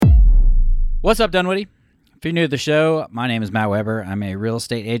What's up, Dunwoody? If you're new to the show, my name is Matt Weber. I'm a real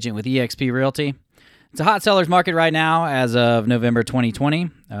estate agent with eXp Realty. It's a hot seller's market right now as of November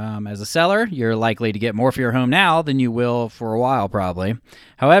 2020. As a seller, you're likely to get more for your home now than you will for a while, probably.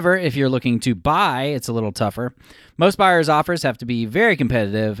 However, if you're looking to buy, it's a little tougher. Most buyers' offers have to be very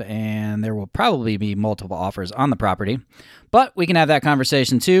competitive, and there will probably be multiple offers on the property. But we can have that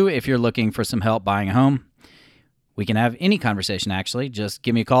conversation too if you're looking for some help buying a home. We can have any conversation, actually. Just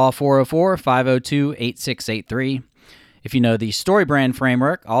give me a call, 404-502-8683. If you know the StoryBrand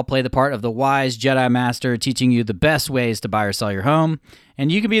framework, I'll play the part of the wise Jedi Master teaching you the best ways to buy or sell your home,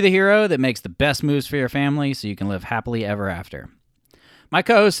 and you can be the hero that makes the best moves for your family so you can live happily ever after. My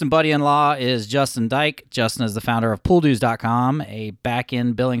co-host and buddy-in-law is Justin Dyke. Justin is the founder of PoolDues.com, a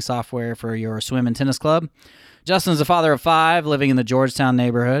back-end billing software for your swim and tennis club. Justin is the father of 5, living in the Georgetown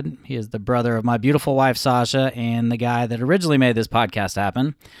neighborhood. He is the brother of my beautiful wife, Sasha, and the guy that originally made this podcast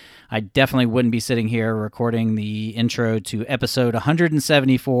happen. I definitely wouldn't be sitting here recording the intro to episode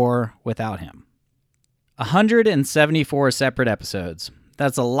 174 without him. 174 separate episodes.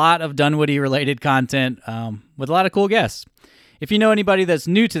 That's a lot of Dunwoody-related content with a lot of cool guests. If you know anybody that's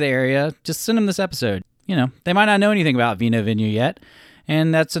new to the area, just send them this episode. You know, they might not know anything about Vino Venue yet,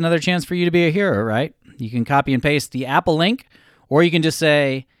 and that's another chance for you to be a hero, right? You can copy and paste the Apple link, or you can just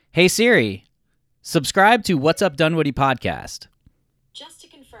say, "Hey Siri, subscribe to What's Up Dunwoody podcast." Just to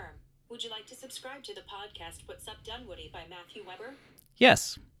confirm, would you like to subscribe to the podcast What's Up Dunwoody by Matthew Weber?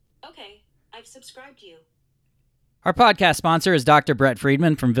 Yes. Okay, I've subscribed you. Our podcast sponsor is Dr. Brett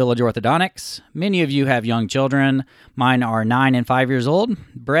Friedman from Village Orthodontics. Many of you have young children. Mine are 9 and 5 years old.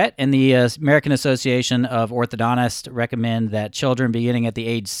 Brett and the American Association of Orthodontists recommend that children beginning at the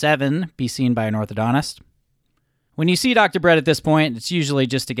age 7 be seen by an orthodontist. When you see Dr. Brett at this point, it's usually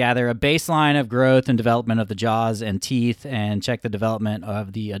just to gather a baseline of growth and development of the jaws and teeth and check the development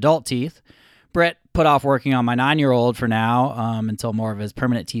of the adult teeth. Brett put off working on my 9-year-old for now until more of his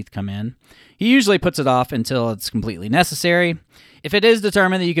permanent teeth come in. He usually puts it off until it's completely necessary. If it is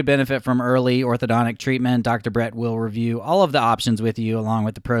determined that you could benefit from early orthodontic treatment, Dr. Brett will review all of the options with you along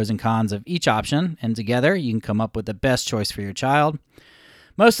with the pros and cons of each option, and together you can come up with the best choice for your child.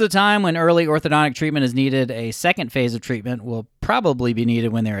 Most of the time, when early orthodontic treatment is needed, a second phase of treatment will probably be needed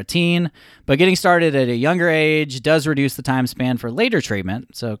when they're a teen, but getting started at a younger age does reduce the time span for later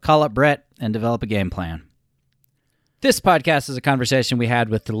treatment, so call up Brett and develop a game plan. This podcast is a conversation we had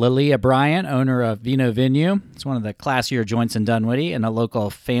with Lilia Bryant, owner of Vino Venue. It's one of the classier joints in Dunwoody and a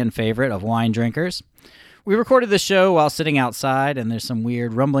local fan favorite of wine drinkers. We recorded this show while sitting outside, and there's some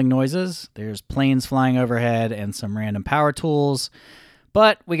weird rumbling noises. There's planes flying overhead and some random power tools.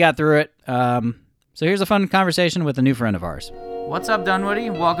 But we got through it. So here's a fun conversation with a new friend of ours. What's up, Dunwoody?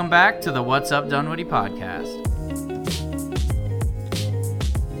 Welcome back to the What's Up Dunwoody podcast.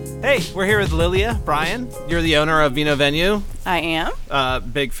 Hey, we're here with Lilia Bryant. You're the owner of Vino Venue. I am.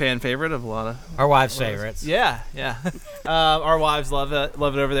 Big fan favorite of a lot of Our wives' favorites. Yeah. Our wives love it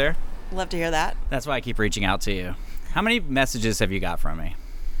over there. Love to hear that. That's why I keep reaching out to you. How many messages have you got from me?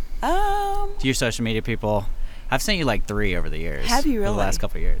 To To your social media people? I've sent you like 3 over the years. Have you really? Over the last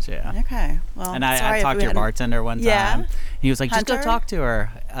couple of years, yeah. Okay. Well, And sorry I if talked we to your hadn't- bartender one time. Yeah. He was like, just go Hunter? talk to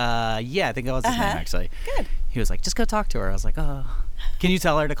her. Yeah, I think that was his name, actually. Good. He was like, just go talk to her. I was like, oh, can you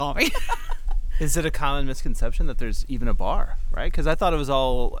tell her to call me? Is it a common misconception that there's even a bar, right? Because I thought it was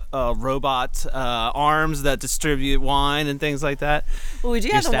all robot arms that distribute wine and things like that. Well, we do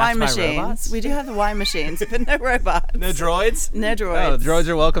have the staffed wine by machines. robots? We do have the wine machines, but no robots. No droids? No droids. Oh, droids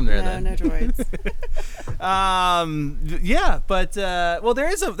are welcome there then. No droids. Yeah, but well,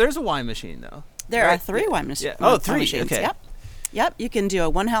 there's a wine machine though. There Right. are 3 wine machines. Yeah. Oh, 3. Machines. Okay. Yep. You can do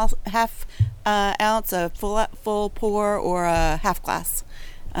a 1/2 ounce, a full pour, or a half glass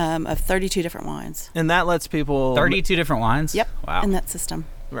of 32 different wines. And that lets people 32 different wines? Yep. Wow. In that system.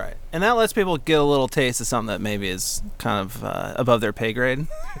 Right. And that lets people get a little taste of something that maybe is kind of above their pay grade.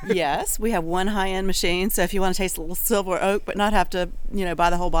 Yes, we have one high-end machine, so if you want to taste a little silver oak but not have to, buy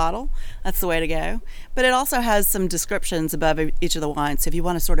the whole bottle, that's the way to go. But it also has some descriptions above each of the wines, so if you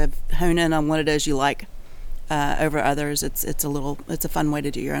want to sort of hone in on what it is you like over others, it's a fun way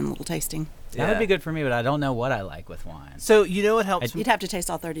to do your own little tasting. That would be good for me, but I don't know what I like with wine. So you know what helps? You'd have to taste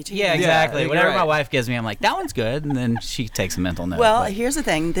all 32. Yeah, exactly. you're Whatever right. my wife gives me, I'm like, that one's good, and then she takes a mental note. Well, but- here's the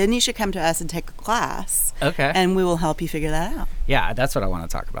thing. Then you should come to us and take a class. Okay. And we will help you figure that out. Yeah, that's what I want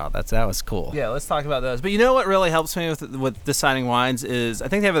to talk about. That was cool. Yeah, let's talk about those. But you know what really helps me with deciding wines is I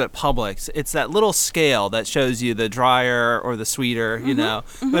think they have it at Publix. It's that little scale that shows you the drier or the sweeter. You know,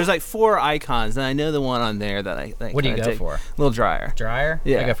 there's like 4 icons, and I know the one on there that I What do you kinda go take. for? A little drier. Drier?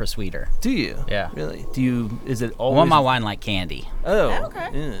 Yeah. I go for sweeter. Do you? you? Yeah. Really? Do you? Is it I always? want my wine like candy. Oh. Okay.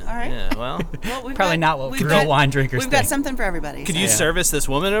 Yeah, All right. Yeah. Well, Well, we've Probably got- not what we've real got- wine drinkers We've think. got something for everybody. could so- you service this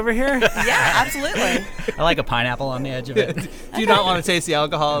woman over here? Yeah, absolutely. I like a pineapple on the edge of it. Do you not want to taste the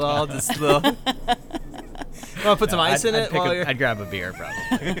alcohol at all? Just a little. You want to put some ice in it while you're. I'd grab a beer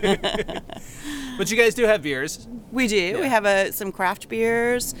probably. But you guys do have beers. We do. We have some craft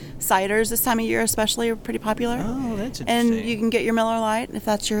beers, ciders this time of year especially are pretty popular. Oh, that's interesting. And you can get your Miller Lite if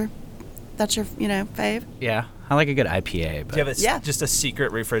that's your fave. Yeah, I like a good IPA. But Do you have Yeah. just a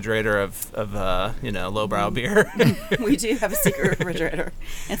secret refrigerator of lowbrow beer? We do have a secret refrigerator.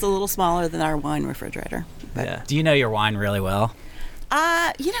 It's a little smaller than our wine refrigerator. But Yeah. do you know your wine really well?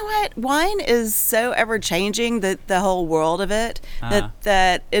 you know what? Wine is so ever changing, the whole world of it, Uh-huh.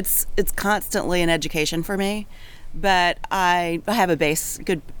 that it's constantly an education for me. But I have a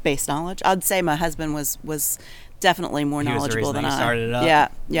good base knowledge. I'd say my husband was definitely more He was the knowledgeable reason than that you I. started it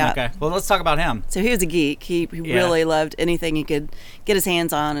up? Yeah. Okay. Well, let's talk about him. So he was a geek. He really loved anything he could get his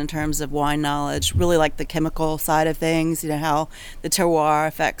hands on in terms of wine knowledge. Really liked the chemical side of things. You know how the terroir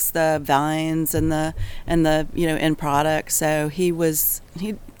affects the vines and the end product. So he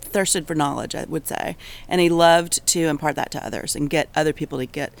thirsted for knowledge, I would say, and he loved to impart that to others and get other people to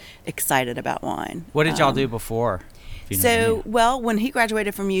get excited about wine. What did y'all do before? If you know what I So, mean. well, when he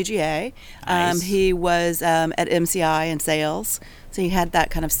graduated from UGA, Nice. he was at MCI in sales. So he had that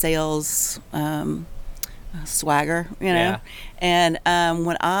kind of sales swagger, Yeah. And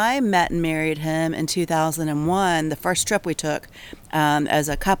when I met and married him in 2001, the first trip we took as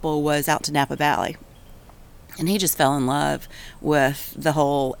a couple was out to Napa Valley. And he just fell in love with the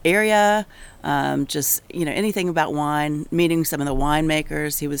whole area, anything about wine, meeting some of the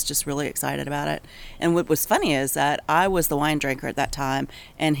winemakers. He was just really excited about it. And what was funny is that I was the wine drinker at that time,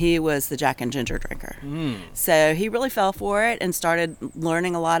 and he was the Jack and Ginger drinker. So he really fell for it and started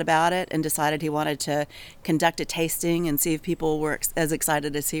learning a lot about it and decided he wanted to conduct a tasting and see if people were as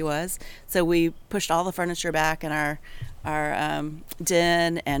excited as he was. So we pushed all the furniture back in our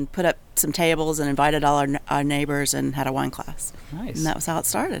den and put up some tables and invited all our neighbors and had a wine class. Nice. And that was how it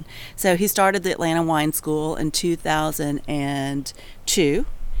started. So he started the Atlanta Wine School in 2002.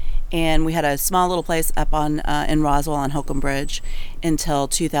 And we had a small little place up in Roswell on Holcomb Bridge until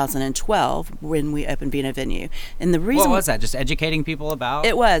 2012 when we opened Vino Venue. And the reason What was that? Just educating people about?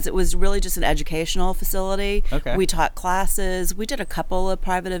 it was really just an educational facility. Okay. We taught classes. We did a couple of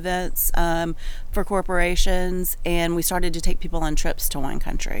private events for corporations, and we started to take people on trips to wine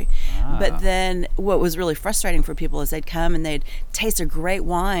country. But then what was really frustrating for people is they'd come and they'd taste a great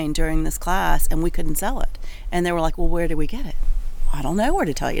wine during this class, and we couldn't sell it. And they were like, well, where did we get it? I don't know where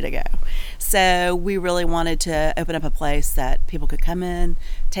to tell you to go. So we really wanted to open up a place that people could come in,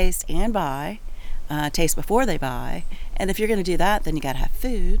 taste and buy, taste before they buy. And if you're going to do that, then you got to have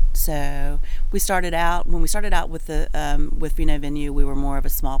food. So when we started out with with Vino Venue, we were more of a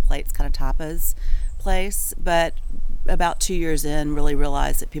small plates kind of tapas place. But about 2 years in, really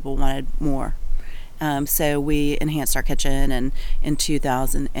realized that people wanted more. So we enhanced our kitchen, and in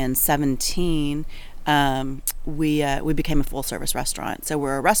 2017, we became a full service restaurant. So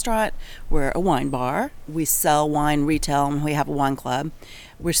we're a restaurant, we're a wine bar, we sell wine retail, and we have a wine club.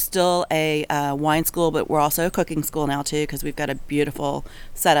 We're still a wine school, but we're also a cooking school now too, because we've got a beautiful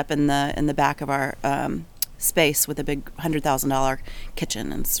setup in the back of our space with a big $100,000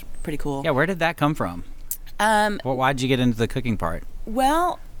 kitchen, and it's pretty cool. Yeah, where did that come from? Why'd you get into the cooking part?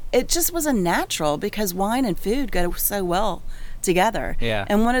 Well, it just was a natural, because wine and food go so well together. Yeah.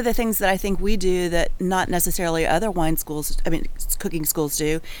 And one of the things that I think we do that not necessarily other cooking schools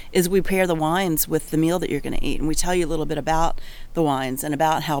do, is we pair the wines with the meal that you're going to eat. And we tell you a little bit about the wines and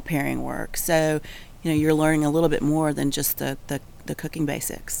about how pairing works. So, you're learning a little bit more than just the cooking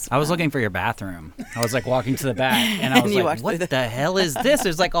basics. I was looking for your bathroom. I was like walking to the back, and I was And you like, walked "What through the hell is this?"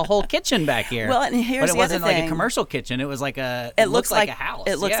 There's like a whole kitchen back here. Well, and here's but it the wasn't other like a thing. commercial kitchen. It was like a. It looks like a house.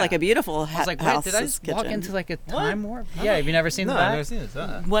 It looks Yeah. like a beautiful I was like, house. wait, did I just walk kitchen. into like a time warp? Yeah, have you never seen No, the I've back? never seen this.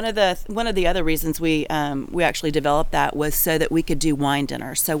 One of the other reasons we actually developed that was so that we could do wine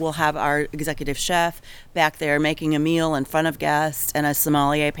dinners. So we'll have our executive chef back there making a meal in front of guests, and a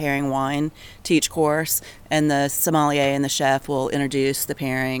sommelier pairing wine to each course. And the sommelier and the chef will introduce the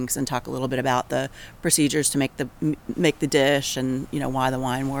pairings and talk a little bit about the procedures to make the dish, and why the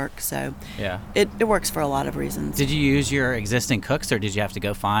wine works. So Yeah. it works for a lot of reasons. Did you use your existing cooks, or did you have to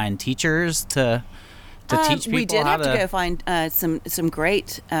go find teachers to teach people we did how have to go find some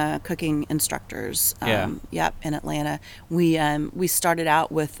great cooking instructors. Yeah. In Atlanta. We started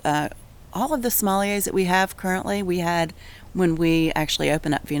out with all of the sommeliers that we have currently. We had when we actually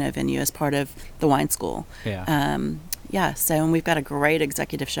opened up Vino Venue as part of the wine school. Yeah. Yeah. So and we've got a great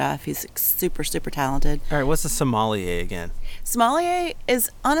executive chef. He's super, super talented. All right, what's a sommelier again? Sommelier is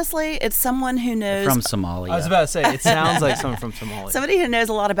honestly, it's someone who knows From Somalia. I was about to say, it sounds like someone from Somalia. somebody who knows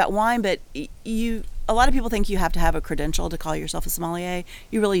a lot about wine, but a lot of people think you have to have a credential to call yourself a sommelier.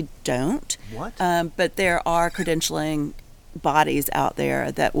 You really don't. What? But there are credentialing bodies out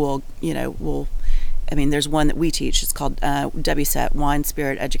there that will, I mean, there's one that we teach. It's called WSET, Wine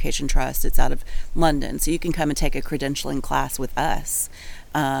Spirit Education Trust. It's out of London. So you can come and take a credentialing class with us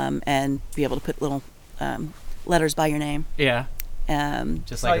and be able to put little letters by your name. Yeah.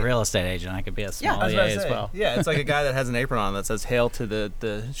 Just like like- a real estate agent, I could be a I was sommelier about to as say, well. yeah, it's like a guy that has an apron on that says "Hail to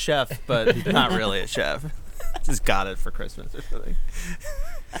the chef," but not really a chef. Just got it for Christmas or something.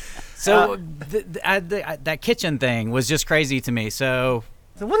 So that kitchen thing was just crazy to me. So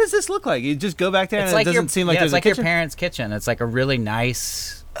So what does this look like? You just go back there, and it's it like doesn't seem like it's there's like a kitchen. your parents' kitchen. It's like a really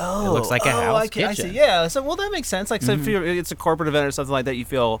nice. It looks like a house I kitchen. see. Yeah. So well, that makes sense. Like, so if it's a corporate event or something like that, you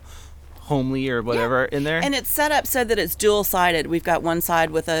feel homely or whatever in there. And it's set up so that it's dual-sided. We've got one side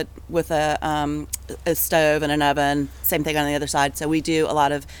with a stove and an oven. Same thing on the other side. So we do a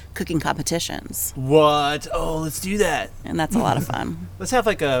lot of cooking competitions, What? Oh, let's do that. and that's a lot of fun. Let's have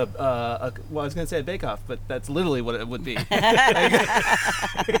like well, I was gonna say a bake-off, but that's literally what it would be.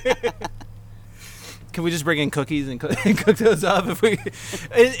 Can we just bring in cookies and cook those up? If we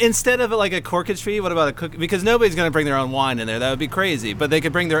instead of like a corkage fee, what about a cookie? Because nobody's gonna bring their own wine in there. That would be crazy. But they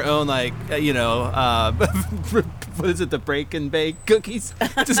could bring their own what is it? The break and bake cookies.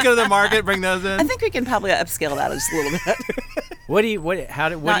 Just go to the market, bring those in. I think we can probably upscale that just a little bit.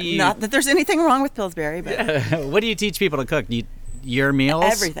 Not that there's anything wrong with Pillsbury, but What do you teach people to cook? Your meals?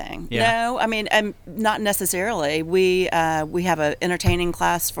 everything. Yeah. No, I mean, not necessarily. We have an entertaining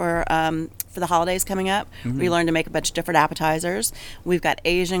class for the holidays coming up. Mm-hmm. We learn to make a bunch of different appetizers. We've got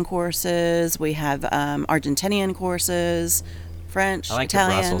Asian courses. We have Argentinian courses, French, I like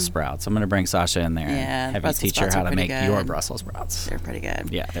Italian. the Brussels sprouts. I'm going to bring Sasha in there Yeah, and have you Brussels teach her sprouts how are to pretty make your good. Brussels sprouts. They're pretty good.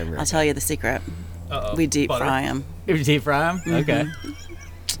 Yeah, they're really I'll tell you the secret. Uh-oh. We deep Butter? fry them. You deep fry them? Okay.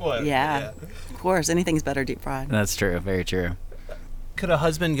 What? Yeah. Of course, anything's better deep fried. That's true. Very true. Could a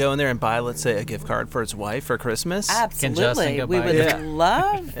husband go in there and buy, let's say, a gift card for his wife for Christmas? Justin Absolutely. go We buy would it? Yeah.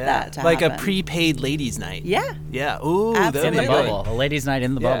 love that to Like a happen. prepaid ladies' night. Yeah. Yeah. Ooh, In that'd be the Absolutely. good. bubble. A ladies' night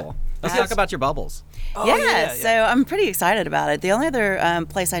in the Yeah. bubble. Let's talk about your bubbles. Oh, yeah, so I'm pretty excited about it. The only other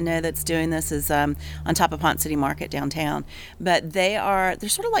place I know that's doing this is on top of Ponce City Market downtown. But they're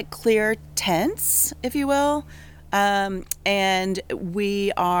sort of like clear tents, if you will. And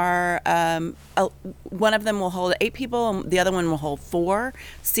we are, one of them will hold 8 people, and the other one will hold 4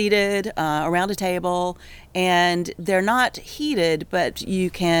 seated around a table. And they're not heated, but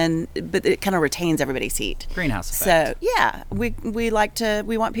it kind of retains everybody's heat. Greenhouse effect. So yeah, we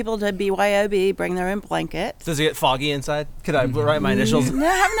want people to BYOB, bring their own blanket. Does it get foggy inside? Could I write my initials? No,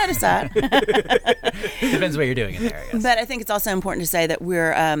 I haven't noticed that. Depends what you're doing in there, I guess. But I think it's also important to say that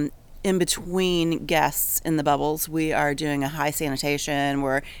we're in between guests in the bubbles. We are doing a high sanitation.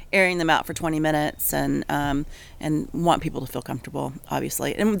 We're airing them out for 20 minutes and want people to feel comfortable,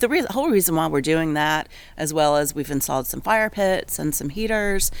 obviously. And the whole reason why we're doing that, as well as we've installed some fire pits and some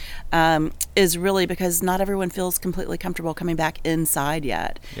heaters, is really because not everyone feels completely comfortable coming back inside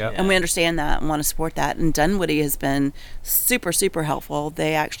yet. Yep. And we understand that and want to support that. And Dunwoody has been super, super helpful.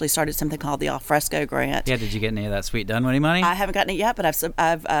 They actually started something called the Alfresco Grant. Yeah, did you get any of that sweet Dunwoody money? I haven't gotten it yet, but I've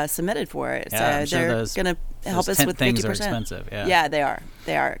submitted for it. Yeah, so I'm sure they're those- going to help those us tent with 50%. things are expensive, yeah. Yeah, they are.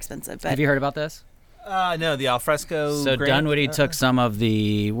 They are expensive. But Have you heard about this? No, the alfresco. So grant? Dunwoody took some of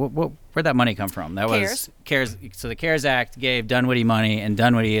the where'd that money come from? That was CARES. So the CARES Act gave Dunwoody money, and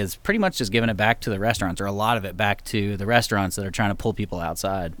Dunwoody is pretty much just giving it back to the restaurants, or a lot of it back to the restaurants that are trying to pull people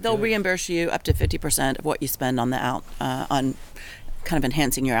outside. they'll reimburse you up to 50% of what you spend on on kind of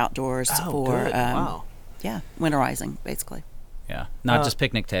enhancing your outdoors Oh, for good. Wow. yeah, winterizing basically. Yeah, not just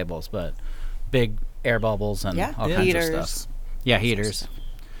picnic tables, but big air bubbles and Yeah, all kinds heaters. of stuff. Yeah, heaters.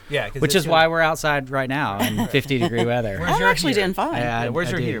 Yeah, 'cause Which it's is why we're outside right now in 50-degree weather. Where's I'm your actually heater? doing fine. Yeah, Yeah, where's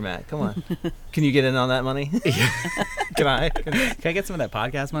I your do. heater, Matt? Come on. Can you get in on that money? Can I? Can I get some of that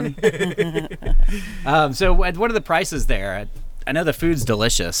podcast money? So what are the prices there? I know the food's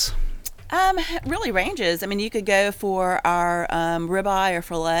delicious. It really ranges. I mean, you could go for our ribeye or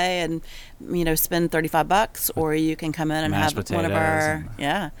fillet and spend $35, or you can come in and Mashed have one of potatoes our and- you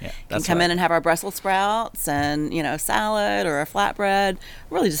can that's come what- in and have our Brussels sprouts and salad or a flatbread.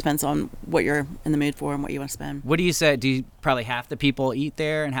 Really just depends on what you're in the mood for and what you want to spend. What do you say? Do you probably half the people eat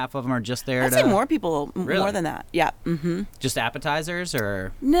there and half of them are just there I'd to say more people, Really? more than that. Yeah. Mm-hmm. just appetizers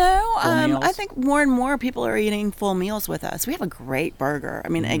or No, Full I meals? think more and more people are eating full meals with us. We have a great burger. I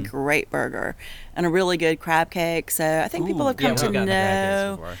mean, a great burger. burger and a really good crab cake. So I think people have come we've to gotten the crab cakes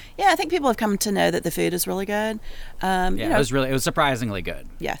know. before. Yeah, I think people have come to know that the food is really good. Yeah, you know, it was surprisingly good.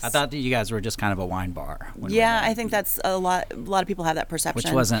 Yes. I thought that you guys were just kind of a wine bar. when we yeah, went. I think that's a lot of people have that perception.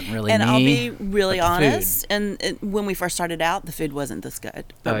 Which wasn't really And me, I'll be really but the food. honest. And when we first started out, the food wasn't this good.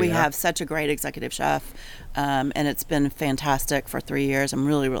 But Oh, we yeah? have such a great executive chef, and it's been fantastic for 3 years. I'm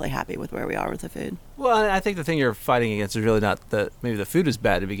really, really happy with where we are with the food. Well, I think the thing you're fighting against is really not that maybe the food was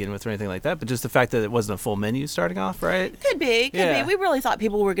bad to begin with or anything like that, but just the fact that it wasn't a full menu starting off, right? Could be. Yeah. We really thought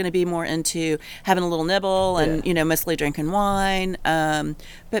people were going to be more into having a little nibble and, Yeah. mostly drinking wine.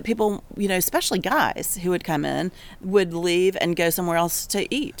 But people, especially guys who would come in, would leave and go somewhere else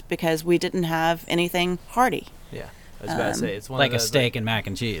to eat because we didn't have anything hearty. Yeah. I was about to say, it's one like of a those, steak and mac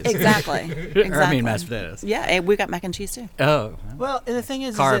and cheese. Exactly. Exactly. Or, I mean, mashed potatoes. Yeah, and we got mac and cheese too. Oh, Well, and the thing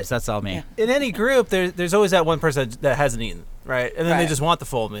is carbs. that That's all me. Yeah. in any group, there's always that one person that hasn't eaten, right? And then they Right. just want the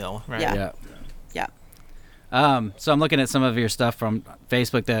full meal, right? Yeah. Yeah. Yeah. So I'm looking at some of your stuff from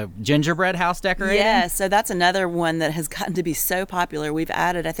Facebook, the gingerbread house decorating. Yeah, so that's another one that has gotten to be so popular. We've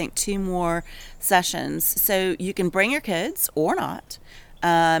added, I think, 2 more sessions. So you can bring your kids or not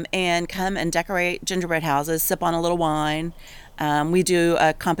and come and decorate gingerbread houses, sip on a little wine. We do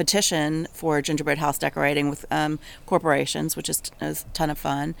a competition for gingerbread house decorating with corporations, which is a ton of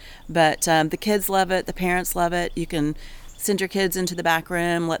fun. But the kids love it. The parents love it. You can send your kids into the back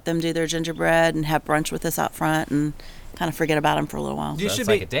room, let them do their gingerbread, and have brunch with us out front, and kind of forget about them for a little while. You So should it's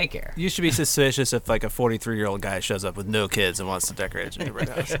like be- a daycare. You should be suspicious if like a 43-year-old guy shows up with no kids and wants to decorate a gingerbread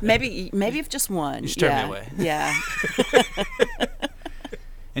house. Maybe if just one. You should turn me yeah. away. Yeah.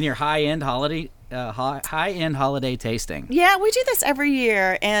 And your high-end holiday tasting. Yeah, we do this every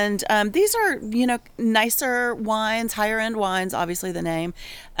year, and these are nicer wines, higher end wines, obviously the name,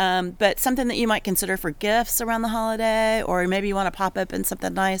 but something that you might consider for gifts around the holiday, or maybe you want to pop up in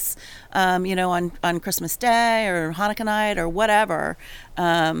something nice, on Christmas Day or Hanukkah night or whatever.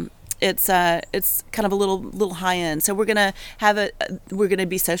 It's kind of a little high end. So we're gonna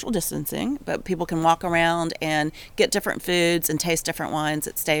be social distancing, but people can walk around and get different foods and taste different wines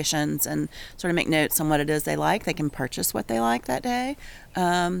at stations and sort of make notes on what it is they like. They can purchase what they like that day.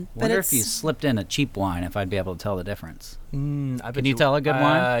 But Wonder if it's you slipped in a cheap wine, if I'd be able to tell the difference. I bet Can you tell a good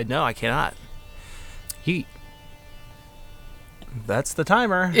wine? No, I cannot. You, That's the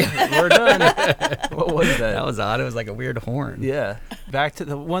timer. We're done. What was that? that was odd. It was like a weird horn. Yeah. Back to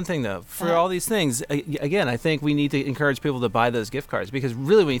the one thing, though. For all these things, again, I think we need to encourage people to buy those gift cards because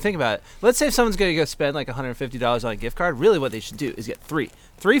really, when you think about it, let's say if someone's going to go spend like $150 on a gift card, really what they should do is get three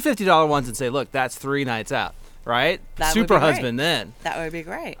 $50 ones and say, look, that's 3 nights out, right? That would Super be great. husband then. That would be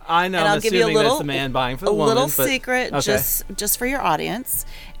great. I know, And I'm I'll give you a assuming that's little, the man buying for the a woman, little but- secret, okay. just for your audience,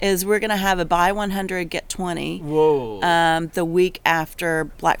 is we're gonna have a buy 100 get 20. Whoa. The week after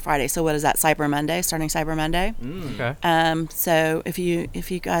Black Friday. So what is that? Cyber Monday, starting Cyber Monday. Okay. So if you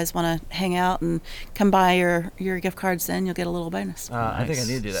guys want to hang out and come buy your gift cards, then you'll get a little bonus. I think I need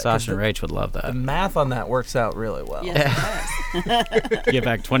to do that. 'cause Sasha and Rach would love the that. math on that works out really well. Yes, it does. Get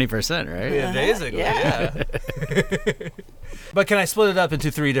back 20%, right? Yeah, basically, Yeah. yeah. But can I split it up into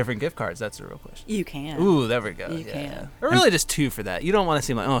 3 different gift cards? That's the real question. You can. Ooh, there we go. You yeah. can. Or really just 2 for that. You don't want to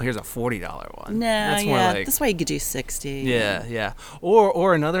seem like, oh, here's a $40 one. No, That's more yeah. like, This way you could do 60. yeah, yeah.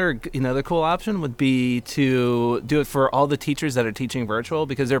 Or another cool option would be to do it for all the teachers that are teaching virtual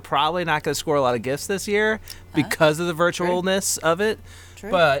because they're probably not going to score a lot of gifts this year because of the virtualness of it.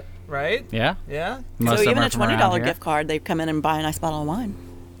 True. But right? Yeah. Yeah. Most So of them even are a from around $20 here. gift card, they come in and buy a nice bottle of wine.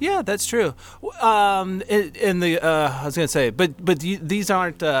 Yeah, that's true. In the I was gonna say, but these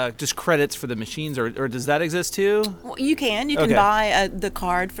aren't just credits for the machines, or does that exist too? Well, you can Okay. buy the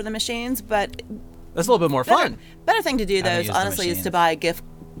card for the machines, but That's a little bit more fun. better thing to do though haven't is used the honestly is to machines. buy a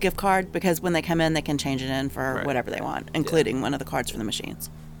gift card because when they come in they can change it in for Right. whatever they want, including one of the cards for the machines.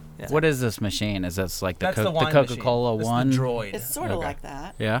 Yeah. What is this machine? Is this like the, That's the wine Coca-Cola machine. one? That's the droid. It's sort of Okay. like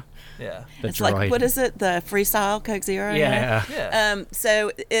that. Yeah. Yeah. The It's droid. like what is it? The Freestyle Coke Zero? Yeah. Yeah.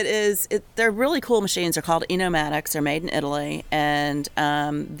 So they're really cool machines. They're called Enomatics. They're made in Italy, and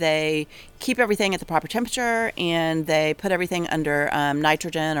they keep everything at the proper temperature, and they put everything under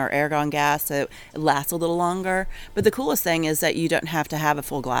nitrogen or argon gas, so it lasts a little longer. But the coolest thing is that you don't have to have a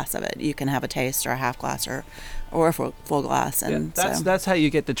full glass of it. You can have a taste or a half glass or a full glass, and Yeah, so that's how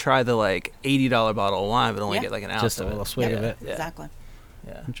you get to try the like $80 bottle of wine, but only Yeah. get like an ounce Just a of it. little swig of it. Yeah. exactly.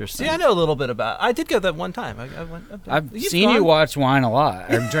 Yeah. Interesting. See, I know a little bit about. I did go that one time. I went. I've You've seen you gone. watch wine a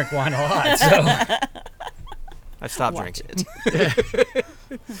lot, or drink wine a lot. So I stopped Watch drinking.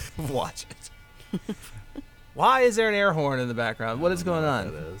 Watch it. Why is there an air horn in the background? What is going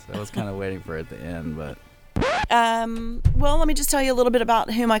on? I was kind of waiting for it at the end, but Well, let me just tell you a little bit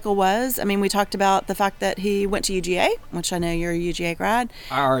about who Michael was. I mean, we talked about the fact that he went to UGA, which I know you're a UGA grad.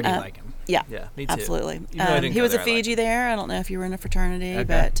 I already like him. Yeah, Yeah, me too. absolutely. Even though I didn't He go was a there, I liked Fiji there. I don't know if you were in a fraternity, Okay.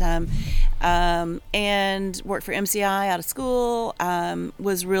 but and worked for MCI out of school.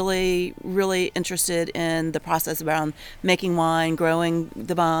 Was really, really interested in the process around making wine, growing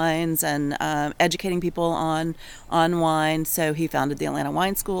the vines, and educating people on wine. So he founded the Atlanta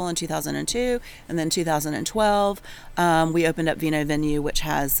Wine School in 2002, and then 2012 we opened up Vino Venue, which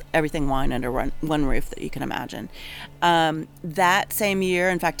has everything wine under one roof that you can imagine. That same year,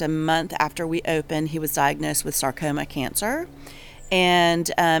 in fact, a month after we opened, he was diagnosed with sarcoma cancer. And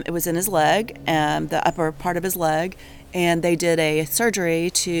it was in his leg, the upper part of his leg, and they did a surgery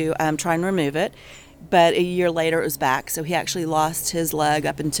to try and remove it. But a year later, it was back, so he actually lost his leg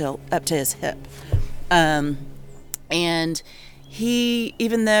up to his hip. And he,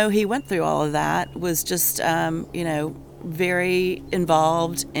 even though he went through all of that, was just very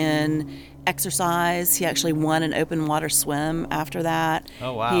involved in exercise. He actually won an open water swim after that.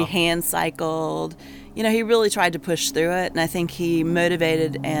 Oh, wow. He hand cycled. He really tried to push through it, and I think he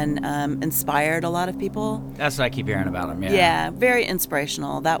motivated and inspired a lot of people. That's what I keep hearing about him. Yeah, very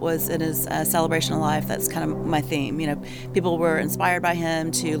inspirational. That was in his celebration of life. That's kind of my theme. People were inspired by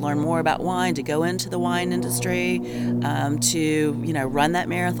him to learn more about wine, to go into the wine industry, to run that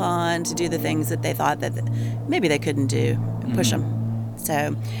marathon, to do the things that they thought that maybe they couldn't do, push them.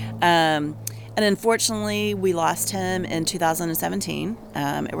 So. And unfortunately, we lost him in 2017.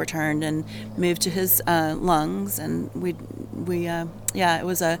 It returned and moved to his lungs, and it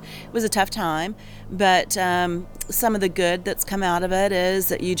was a tough time. But some of the good that's come out of it is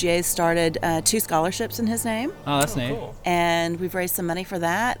that UGA started 2 scholarships in his name. Oh, that's neat. Cool. And we've raised some money for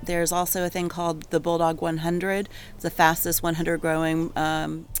that. There's also a thing called the Bulldog 100. It's the fastest 100 growing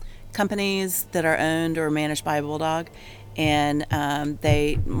companies that are owned or managed by a Bulldog. And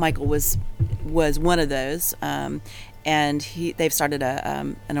Michael was one of those, and they've started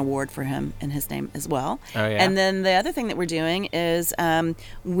an award for him in his name as well. Oh, yeah. And then the other thing that we're doing is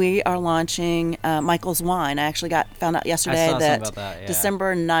we are launching Michael's Wine. I actually found out yesterday I saw something about that, yeah.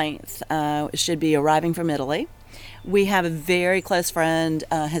 December 9th it should be arriving from Italy. We have a very close friend.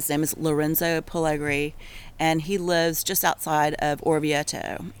 His name is Lorenzo Pellegri, and he lives just outside of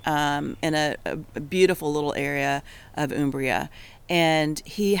Orvieto, in a beautiful little area of Umbria. And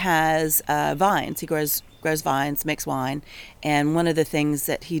he has vines. He grows vines, makes wine. And one of the things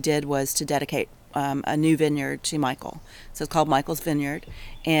that he did was to dedicate a new vineyard to Michael. So it's called Michael's Vineyard.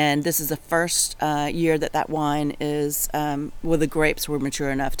 And this is the first year that wine is, the grapes were mature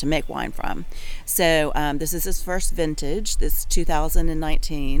enough to make wine from. So this is his first vintage, this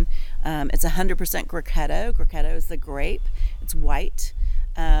 2019. It's 100% Grechetto. Grechetto is the grape. It's white.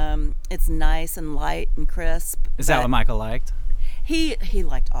 It's nice and light and crisp. Is that what Michael liked? He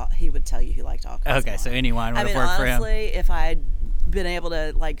liked all. He would tell you he liked all kinds Okay, of so wine. any wine would have worked for him. Honestly, if I'd been able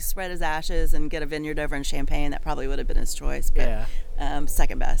to spread his ashes and get a vineyard over in Champagne, that probably would have been his choice. But Yeah.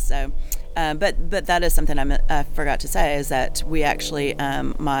 second best. So, but that is something I forgot to say, is that we actually,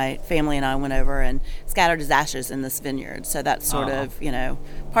 my family and I went over and scattered his ashes in this vineyard. So that's sort of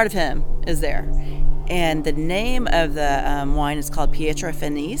part of him is there. And the name of the wine is called Pietra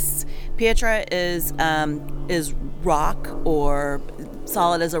Fenice. Pietra is rock, or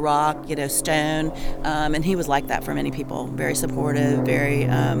solid as a rock, stone. And he was like that for many people. Very supportive, very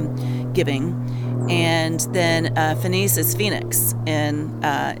giving. And then Fenice is phoenix in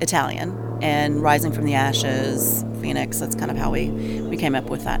Italian, and rising from the ashes, phoenix. That's kind of how we came up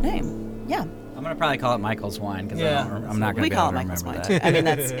with that name. Yeah. I'm going to probably call it Michael's Wine, because Yeah. I'm not going to We be call able it to Michael's remember Wine that. too. I mean,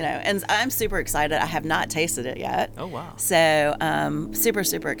 that's and I'm super excited. I have not tasted it yet. Oh, wow. So super,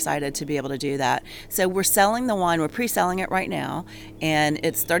 super excited to be able to do that. So we're selling the wine. We're pre-selling it right now, and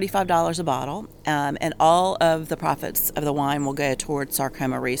it's $35 a bottle. And all of the profits of the wine will go towards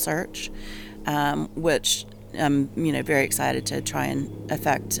sarcoma research, which I'm very excited to try and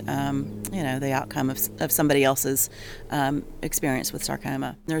affect the outcome of somebody else's experience with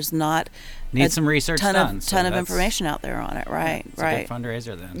sarcoma. There's not Need some research ton done. of so ton of that's- information out there on it. Right, It's right. a good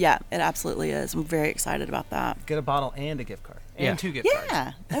fundraiser then. Yeah, it absolutely is. I'm very excited about that. Get a bottle and a gift card. And Yeah. 2 gift cards.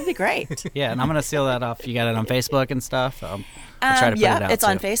 Yeah, that'd be great. Yeah, and I'm going to seal that off. You got it on Facebook and stuff. I'll try to put yeah, it out it's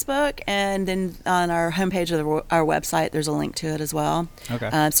on too. Facebook, and then on our homepage of our website, there's a link to it as well.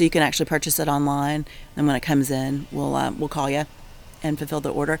 Okay. So you can actually purchase it online, and when it comes in, we'll call you and fulfill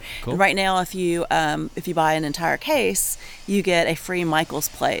the order. Cool. And right now, if you buy an entire case, you get a free Michael's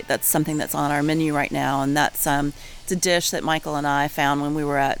plate. That's something that's on our menu right now, and that's it's a dish that Michael and I found when we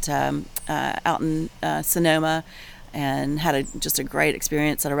were at out in Sonoma. and had just a great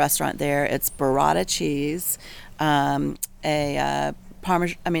experience at a restaurant there. It's burrata cheese, a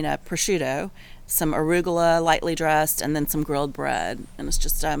prosciutto, some arugula lightly dressed, and then some grilled bread, and it's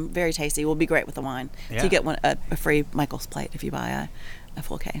just very tasty. It will be great with the wine. Yeah. So you get a free Michael's plate if you buy a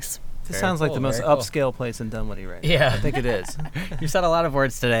full case. This Very sounds like cool, the most very cool. upscale place in Dunwoody right now. Yeah. I think it is. You said a lot of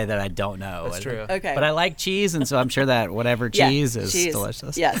words today that I don't know. That's true. Okay. But I like cheese, and so I'm sure that whatever Yeah, cheese is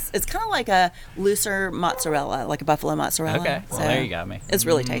delicious. Yes, it's kind of like a looser mozzarella, like a buffalo mozzarella. Okay, well, So there you got me. It's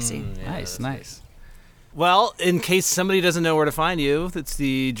really tasty. Nice. Well, in case somebody doesn't know where to find you, it's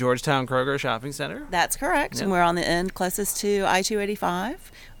the Georgetown Kroger Shopping Center. That's correct. Yep. And we're on the end closest to I-285.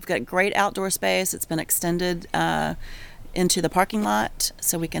 We've got great outdoor space. It's been extended into the parking lot,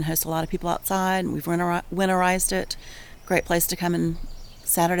 so we can host a lot of people outside. And we've winterized it. Great place to come in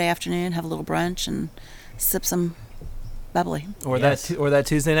Saturday afternoon, have a little brunch, and sip some bubbly. Or Yes. that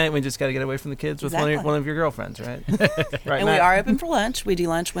Tuesday night, we just got to get away from the kids with Exactly. one of your girlfriends, right? Right. And we are open for lunch. We do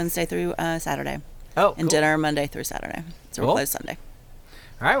lunch Wednesday through Saturday, Oh, and cool. dinner Monday through Saturday. So Cool. we're closed Sunday.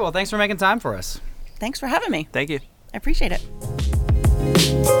 All right, well, thanks for making time for us. Thanks for having me. Thank you. I appreciate it.